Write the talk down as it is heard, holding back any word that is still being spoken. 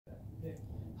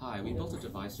Hi, we built a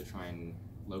device to try and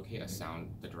locate a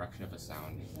sound, the direction of a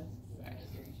sound.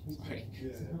 Sorry.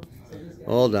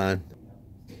 Hold on.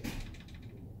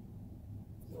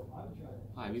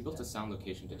 Hi, we built a sound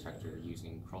location detector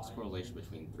using cross-correlation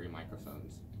between 3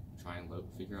 microphones to try and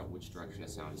figure out which direction a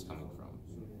sound is coming from.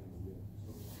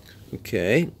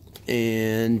 Okay,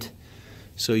 and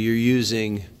so you're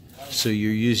using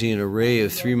an array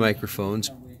of 3 microphones,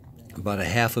 about a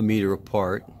 ½ meter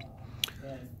apart.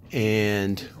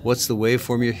 And what's the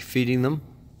waveform you're feeding them?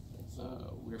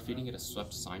 We're feeding it a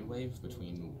swept sine wave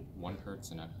between 1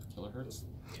 hertz and a kilohertz.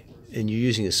 And you're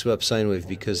using a swept sine wave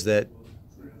because that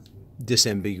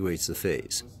disambiguates the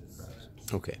phase.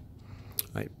 Okay.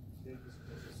 All right.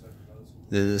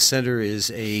 Then the center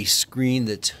is a screen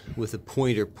that's with a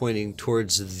pointer pointing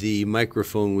towards the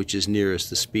microphone which is nearest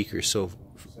the speaker. So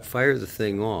fire the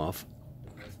thing off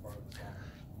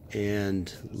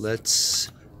and let's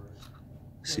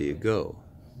see it go.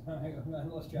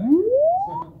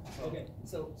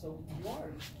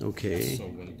 Okay. So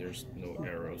when there's no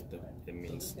arrow, it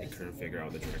means they couldn't figure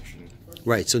out the direction.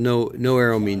 Right. So no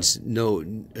arrow means no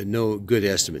good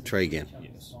estimate. Try again.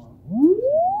 Yes.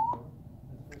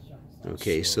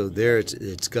 Okay. So there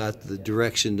it's got the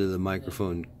direction to the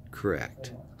microphone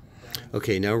correct.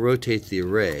 Okay. Now rotate the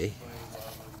array.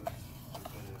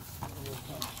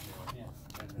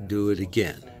 Do it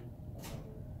again.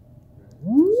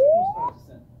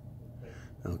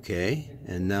 Okay,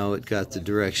 and now it got the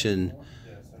direction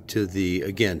to the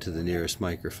nearest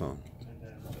microphone.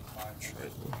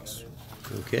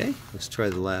 Okay, let's try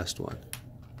the last one.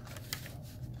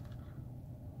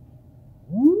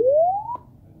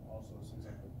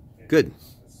 Good.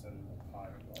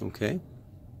 Okay.